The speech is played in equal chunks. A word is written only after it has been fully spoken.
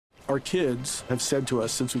Our kids have said to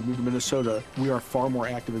us since we moved to Minnesota, we are far more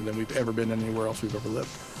active than we've ever been anywhere else we've ever lived.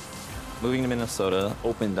 Moving to Minnesota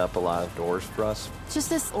opened up a lot of doors for us. Just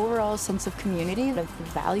this overall sense of community, the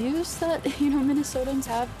values that, Minnesotans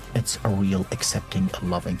have. It's a real accepting,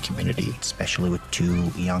 loving community, especially with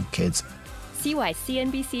 2 young kids. See why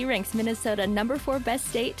CNBC ranks Minnesota number 4 best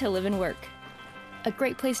state to live and work. A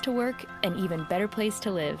great place to work, an even better place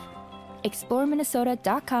to live.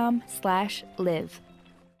 ExploreMinnesota.com/live.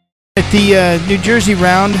 At the New Jersey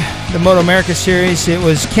round, the Moto America Series, it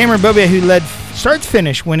was Cameron Beaubier who led start to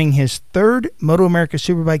finish, winning his 3rd Moto America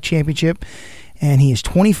Superbike Championship. And he is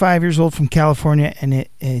 25 years old from California, and it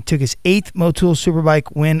took his 8th Motul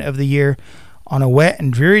Superbike win of the year on a wet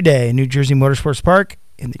and dreary day in New Jersey Motorsports Park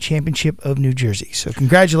in the Championship of New Jersey. So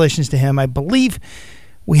congratulations to him. I believe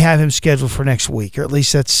we have him scheduled for next week, or at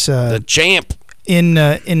least that's the champ in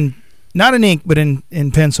not in ink, but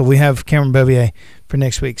in pencil. We have Cameron Beaubier for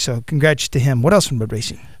next week. So congrats to him. What else from Bud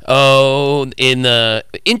Racing? Oh,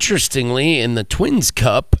 interestingly, in the Twins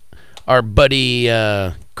Cup, our buddy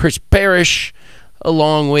Chris Parrish,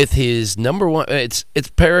 along with his number one, it's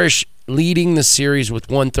Parrish leading the series with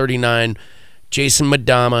 139. Jason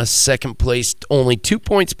Madama, second place, only 2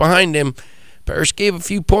 points behind him. Parrish gave a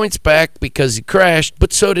few points back because he crashed,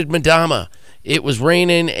 but so did Madama. It was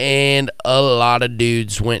raining, and a lot of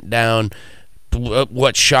dudes went down.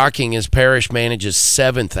 What's shocking is Parrish manages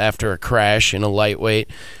 7th after a crash in a lightweight.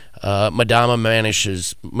 Madama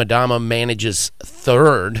manages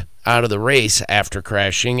 3rd out of the race after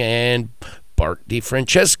crashing, and Bart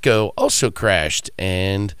DiFrancesco also crashed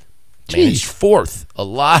and managed 4th. A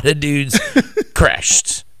lot of dudes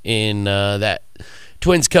crashed in that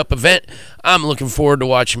Twins Cup event. I'm looking forward to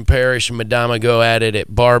watching Parrish and Madama go at it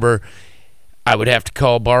at Barber. I would have to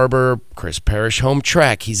call Barber Chris Parrish home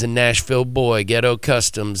track. He's a Nashville boy. Ghetto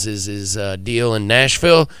Customs is his deal in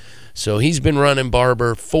Nashville. So he's been running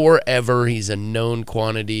Barber forever. He's a known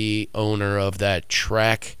quantity owner of that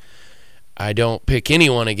track. I don't pick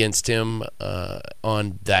anyone against him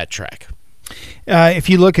on that track.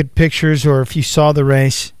 If you look at pictures or if you saw the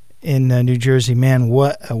race in New Jersey, man,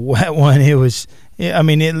 what a wet one it was.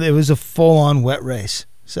 It was a full-on wet race.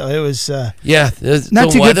 So it was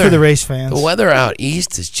not too good for the race fans. The weather out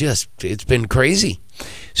east is it's been crazy.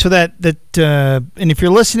 So and if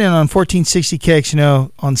you're listening on 1460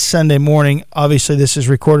 KXNO on Sunday morning, obviously this is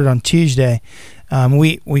recorded on Tuesday.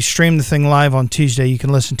 We stream the thing live on Tuesday. You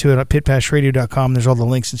can listen to it at pitpassradio.com. There's all the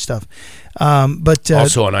links and stuff. But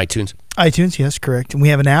also on iTunes. iTunes, yes, correct. And we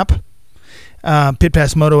have an app, Pit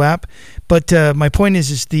Pass Moto app. But my point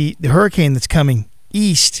is the hurricane that's coming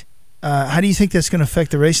east. How do you think that's going to affect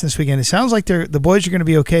the racing this weekend? It sounds like the boys are going to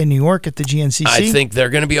be okay in New York at the GNCC. I think they're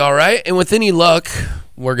going to be all right. And with any luck,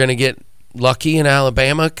 we're going to get lucky in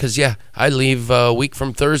Alabama because, I leave a week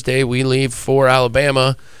from Thursday. We leave for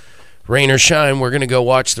Alabama. Rain or shine, we're going to go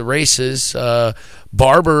watch the races.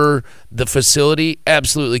 Barber, the facility,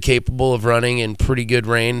 absolutely capable of running in pretty good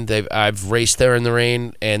rain. I've raced there in the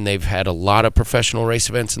rain, and they've had a lot of professional race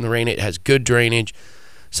events in the rain. It has good drainage,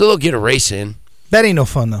 so they'll get a race in. That ain't no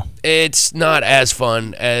fun, though. It's not as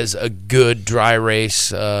fun as a good dry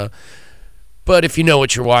race. But if you know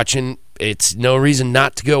what you're watching, it's no reason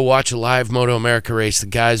not to go watch a live Moto America race. The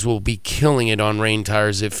guys will be killing it on rain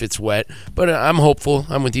tires if it's wet. But I'm hopeful.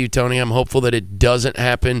 I'm with you, Tony. I'm hopeful that it doesn't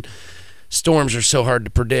happen. Storms are so hard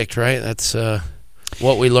to predict, right? That's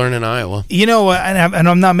what we learn in Iowa. And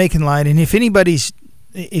I'm not making light. And if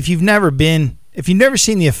you've never seen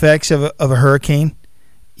the effects of a hurricane,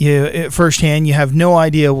 firsthand, you have no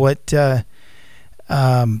idea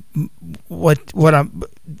how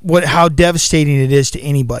devastating it is to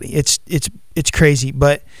anybody. It's crazy.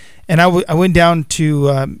 And I went down to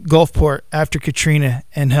Gulfport after Katrina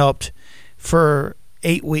and helped for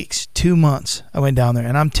 8 weeks, 2 months. I went down there,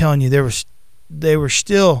 and I'm telling you, they were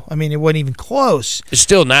still. It wasn't even close. It's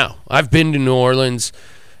still now. I've been to New Orleans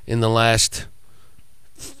in the last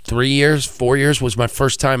 4 years was my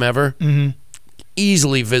first time ever. Mm-hmm.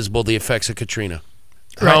 Easily visible the effects of Katrina.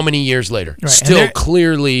 Right. How many years later? Right. Still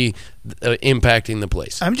clearly impacting the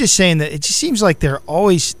place. I'm just saying that it just seems like they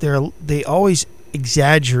always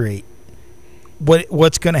exaggerate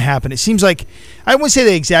what's going to happen. It seems like, I wouldn't say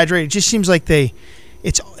they exaggerate. It just seems like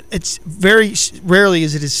it's very rarely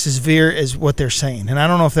is it as severe as what they're saying. And I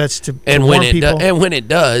don't know if that's to warn people. And when it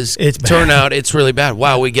does, turn out it's really bad.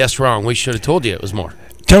 Wow, we guessed wrong. We should have told you it was more.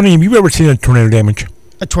 Tony, have you ever seen a tornado damage?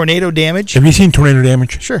 A tornado damage? Have you seen tornado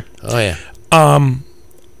damage? Sure. Oh, yeah.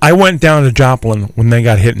 I went down to Joplin when they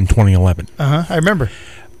got hit in 2011. I remember.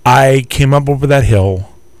 I came up over that hill,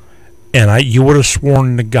 and you would have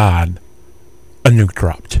sworn to God a nuke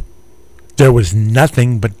dropped. There was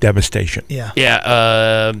nothing but devastation. Yeah.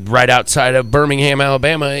 Yeah, right outside of Birmingham,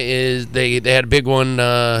 Alabama, is they had a big one,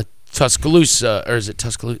 Tuscaloosa, or is it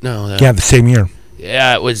Tuscaloosa? No. Yeah, the same year.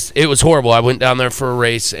 Yeah, it was horrible. I went down there for a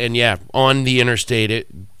race, and yeah, on the interstate, it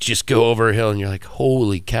just go over a hill, and you're like,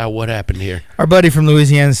 holy cow, what happened here? Our buddy from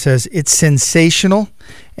Louisiana says it's sensational,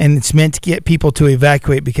 and it's meant to get people to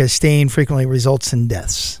evacuate because staying frequently results in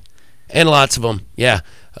deaths. And lots of them, yeah.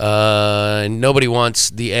 Nobody wants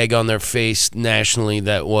the egg on their face nationally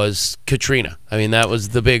that was Katrina. I mean, that was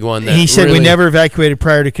the big one. That he said really, we never evacuated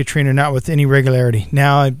prior to Katrina, not with any regularity.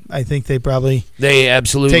 Now I think they probably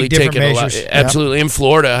absolutely take it a lot. measures. Absolutely. In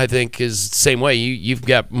Florida, I think is the same way. You've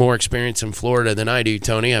got more experience in Florida than I do,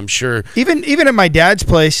 Tony. I'm sure. Even at my dad's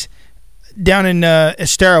place down in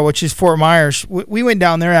Estero, which is Fort Myers, we went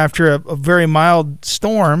down there after a very mild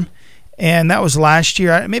storm. And that was last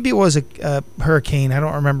year. Maybe it was a hurricane. I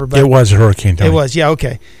don't remember. But it was a hurricane, Tony. It was. Yeah,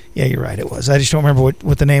 okay. Yeah, you're right. It was. I just don't remember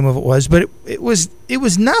what the name of it was. But it was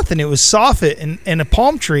nothing. It was soffit and a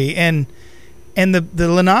palm tree and the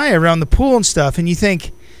lanai around the pool and stuff. And you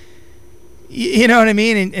think, you know what I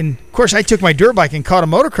mean? And of course, I took my dirt bike and caught a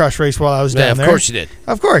motocross race while I was down there. Of course you did.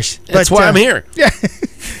 Of course. That's why I'm here. Yeah.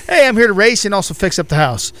 Hey, I'm here to race and also fix up the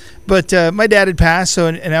house. But my dad had passed,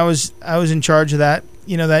 and I was in charge of that.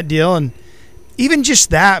 That deal. And even just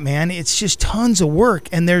that, man, it's just tons of work.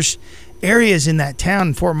 And there's areas in that town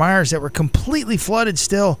in Fort Myers that were completely flooded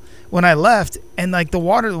still when I left. And like the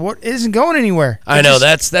water isn't going anywhere. I know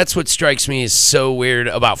that's what strikes me as so weird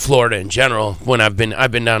about Florida in general. When I've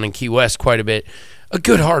been down in Key West quite a bit, a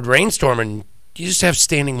good hard rainstorm and you just have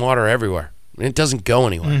standing water everywhere. And it doesn't go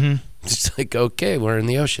anywhere. Mm-hmm. It's like, okay, we're in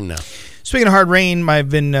the ocean now. Speaking of hard rain, I've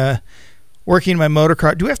been working my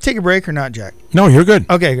motocross. Do we have to take a break or not, Jack? No, you're good.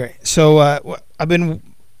 Okay, great. So I've been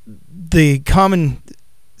the common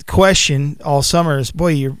question all summer is,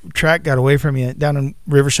 boy, your track got away from you down in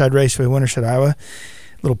Riverside Raceway, Winterset, Iowa.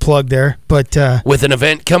 Little plug there, but with an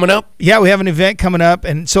event coming up. Yeah, we have an event coming up,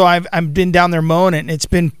 and so I've been down there mowing it, and it's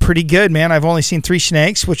been pretty good, man. I've only seen 3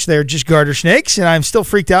 snakes, which they're just garter snakes, and I'm still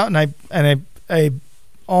freaked out, and I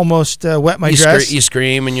almost wet my dress. You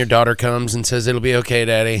scream, and your daughter comes and says, "It'll be okay,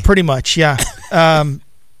 Daddy." Pretty much, yeah.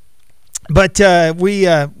 But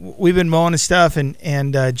we've been mowing and stuff,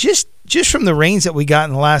 and just from the rains that we got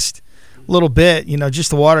in the last little bit,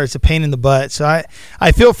 just the water, it's a pain in the butt. So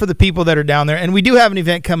I feel for the people that are down there. And we do have an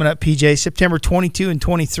event coming up, PJ, September 22 and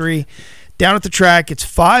 23 down at the track. It's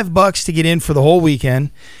 $5 to get in for the whole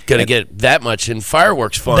weekend. Gonna get that much in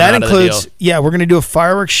fireworks fun. That out includes, of the deal. Yeah, we're gonna do a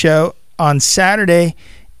fireworks show on Saturday.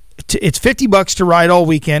 It's $50 to ride all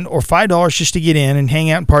weekend, or $5 just to get in and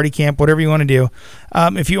hang out and party camp, whatever you want to do.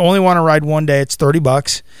 If you only want to ride one day, it's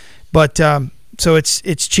 $30. But so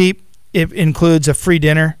it's cheap. It includes a free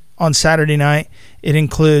dinner on Saturday night. It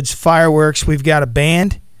includes fireworks. We've got a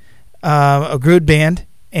band, a good band,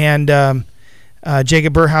 and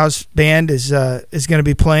Jacob Burhouse Band is going to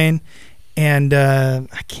be playing. And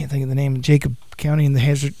I can't think of the name. Jacob County and the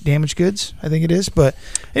Hazard Damage Goods, I think it is. But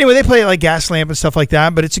anyway, they play like Gas Lamp and stuff like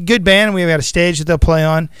that. But it's a good band. We've got a stage that they'll play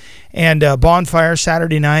on, and bonfire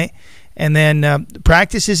Saturday night. And then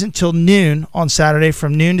practice isn't till noon on Saturday,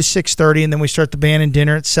 from noon to 6:30, and then we start the band and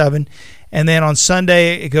dinner at 7. And then on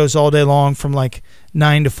Sunday, it goes all day long from like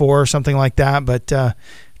 9 to 4 or something like that. But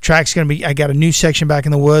track's going to be, I got a new section back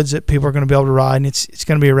in the woods that people are going to be able to ride, and it's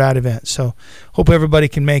going to be a rad event. So hope everybody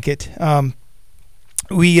can make it.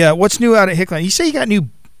 What's new out at Hickline? You say you got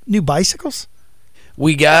new bicycles?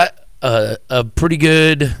 We got a pretty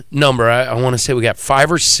good number. I want to say we got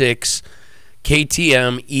 5 or 6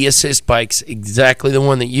 KTM e-assist bikes, exactly the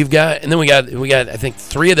one that you've got. And then we got I think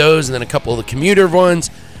 3 of those, and then a couple of the commuter ones.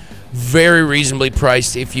 Very reasonably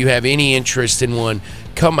priced. If you have any interest in one,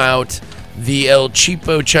 come out. The El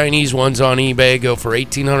Cheapo Chinese ones on eBay go for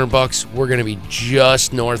 $1,800. We're going to be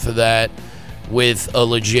just north of that with a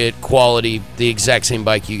legit quality, the exact same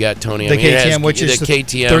bike you got, Tony. The KTM, which is the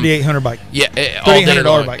KTM $3,800 bike. Yeah,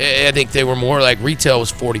 $3,800 bike. I think they were more like retail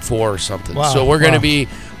was $44 or something. Wow, so we're going to be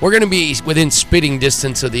within spitting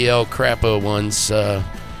distance of the El Crapo ones on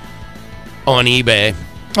eBay.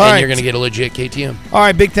 You're going to get a legit KTM. All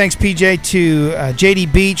right, big thanks, PJ, to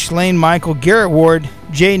JD Beach, Lane Michael, Garrett Ward,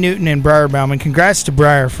 Jay Newton, and Briar Bauman. Congrats to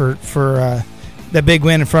Briar for that big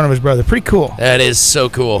win in front of his brother. Pretty cool. That is so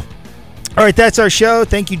cool. All right, that's our show.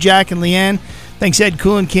 Thank you, Jack and Leanne. Thanks, Ed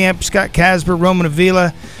Kuhlenkamp, Scott Casper, Roman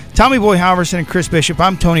Avila, Tommy Boy Halverson, and Chris Bishop.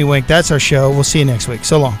 I'm Tony Wink. That's our show. We'll see you next week.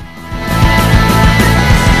 So long.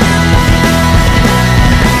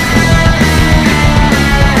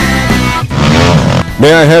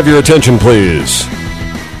 May I have your attention, please?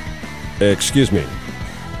 Excuse me.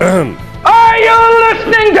 Are you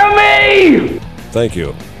listening to me? Thank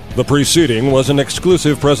you. The preceding was an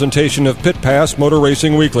exclusive presentation of Pit Pass Motor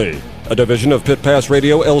Racing Weekly, a division of Pit Pass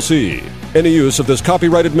Radio LC. Any use of this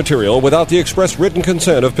copyrighted material without the express written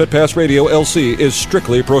consent of Pit Pass Radio LC is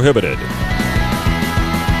strictly prohibited.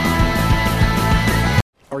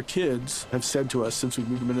 Our kids have said to us since we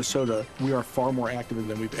moved to Minnesota, we are far more active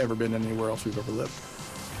than we've ever been anywhere else we've ever lived.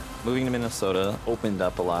 Moving to Minnesota opened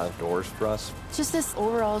up a lot of doors for us. Just this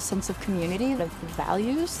overall sense of community, the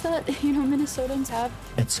values that, Minnesotans have.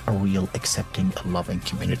 It's a real accepting, loving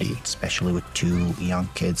community, especially with 2 young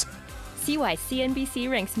kids. See why CNBC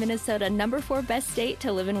ranks Minnesota number 4 best state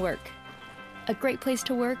to live and work. A great place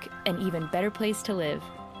to work, an even better place to live.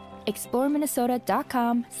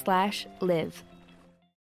 ExploreMinnesota.com/live.